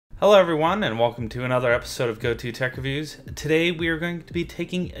Hello everyone and welcome to another episode of Go-To Tech Reviews. Today we are going to be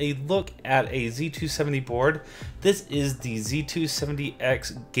taking a look at a Z270 board. This is the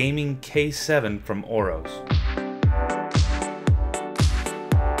Z270X Gaming K7 from AORUS.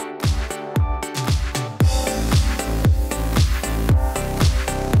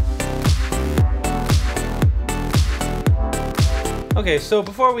 Okay, so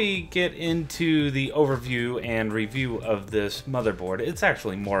before we get into the overview and review of this motherboard, it's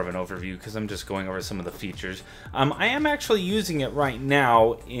actually more of an overview because I'm just going over some of the features. I am actually using it right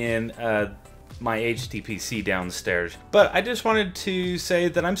now in my HD PC downstairs, but I just wanted to say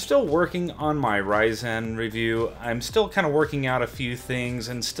that I'm still working on my Ryzen review. I'm still kind of working out a few things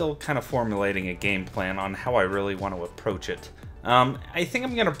and still kind of formulating a game plan on how I really want to approach it. I think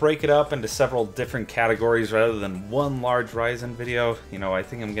I'm going to break it up into several different categories rather than one large Ryzen video. You know, I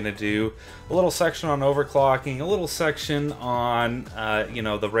think I'm going to do a little section on overclocking, a little section on, you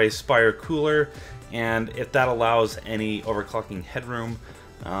know, the Race Spire cooler, and if that allows any overclocking headroom.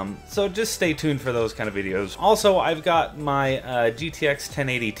 So just stay tuned for those kind of videos. Also, I've got my GTX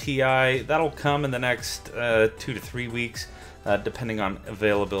 1080 Ti. That'll come in the next 2 to 3 weeks. Depending on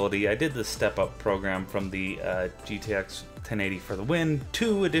availability. I did the step-up program from the GTX 1080 for the Win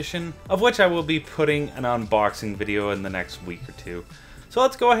 2 edition, of which I will be putting an unboxing video in the next week or two. So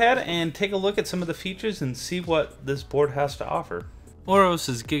let's go ahead and take a look at some of the features and see what this board has to offer. AORUS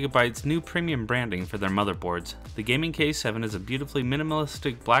is Gigabyte's new premium branding for their motherboards. The Gaming K7 is a beautifully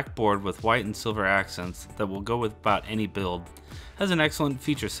minimalistic black board with white and silver accents that will go with about any build. Has an excellent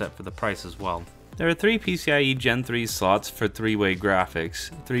feature set for the price as well. There are 3 PCIe Gen 3 slots for 3-way graphics,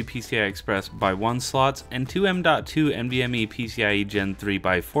 3 PCI Express x 1 slots, and 2 M.2 NVMe PCIe Gen 3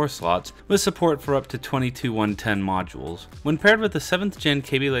 x 4 slots with support for up to 22 110 modules. When paired with the 7th Gen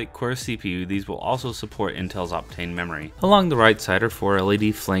Kaby Lake Core CPU, these will also support Intel's Optane memory. Along the right side are 4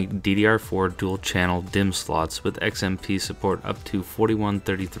 LED flanked DDR4 dual channel DIMM slots with XMP support up to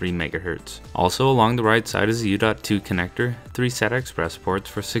 4133 MHz. Also along the right side is a U.2 connector, 3 SATA Express ports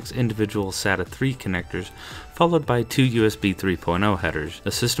for 6 individual SATA 3 connectors, followed by 2 USB 3.0 headers,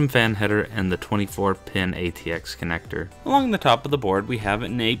 a system fan header, and the 24-pin ATX connector. Along the top of the board we have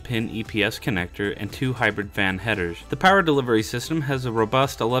an 8-pin EPS connector and 2 hybrid fan headers. The power delivery system has a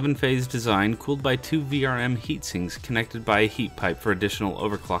robust 11-phase design cooled by 2 VRM heatsinks connected by a heat pipe for additional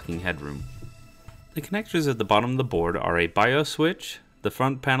overclocking headroom. The connectors at the bottom of the board are a BIOS switch, the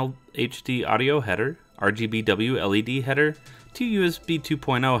front panel HD audio header, RGBW LED header, 2 USB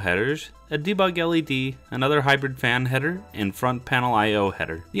 2.0 headers, a debug LED, another hybrid fan header, and front panel I/O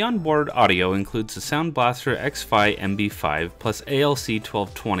header. The onboard audio includes a Sound Blaster X-Fi MB5 plus ALC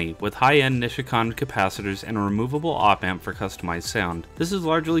 1220 with high-end Nishikon capacitors and a removable op-amp for customized sound. This is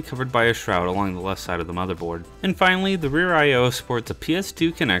largely covered by a shroud along the left side of the motherboard. And finally, the rear I/O sports a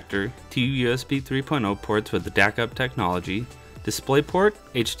PS2 connector, 2 USB 3.0 ports with the DAC-up technology, DisplayPort,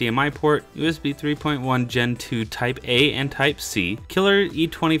 HDMI port, USB 3.1 Gen 2 Type A and Type C, killer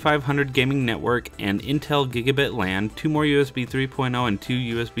E2500 gaming network and Intel Gigabit LAN, 2 more USB 3.0 and 2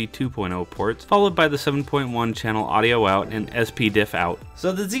 USB 2.0 ports, followed by the 7.1 channel audio out and SPDIF out.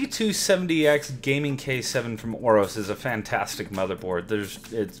 So the Z270X Gaming K7 from AORUS is a fantastic motherboard.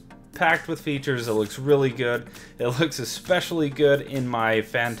 It's packed with features. It looks really good. It looks especially good in my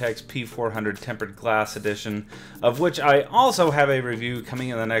Fantex P400 tempered glass edition, of which I also have a review coming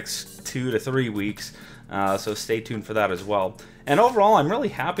in the next 2 to 3 weeks, so stay tuned for that as well. And overall, I'm really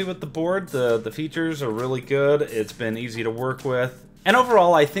happy with the board. The features are really good. It's been easy to work with. And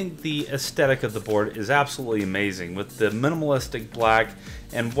overall, I think the aesthetic of the board is absolutely amazing with the minimalistic black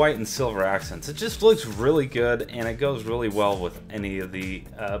and white and silver accents. It just looks really good and it goes really well with any of the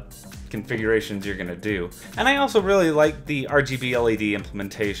configurations you're going to do. And I also really like the RGB LED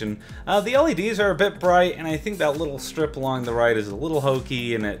implementation. The LEDs are a bit bright and I think that little strip along the right is a little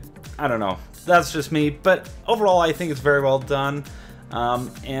hokey and I don't know, that's just me, but overall I think it's very well done.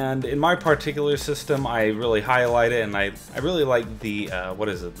 And in my particular system, I really highlight it, and I really like the what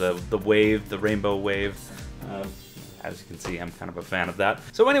is it? The wave, the rainbow wave. As you can see, I'm kind of a fan of that.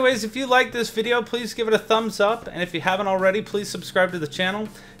 So anyways, if you like this video, please give it a thumbs up, and if you haven't already, please subscribe to the channel.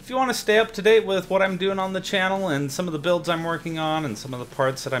 If you want to stay up to date with what I'm doing on the channel and some of the builds I'm working on and some of the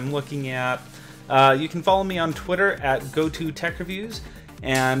parts that I'm looking at, you can follow me on Twitter at Go2Tech Reviews.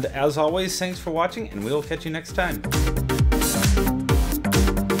 And as always, thanks for watching, and we'll catch you next time.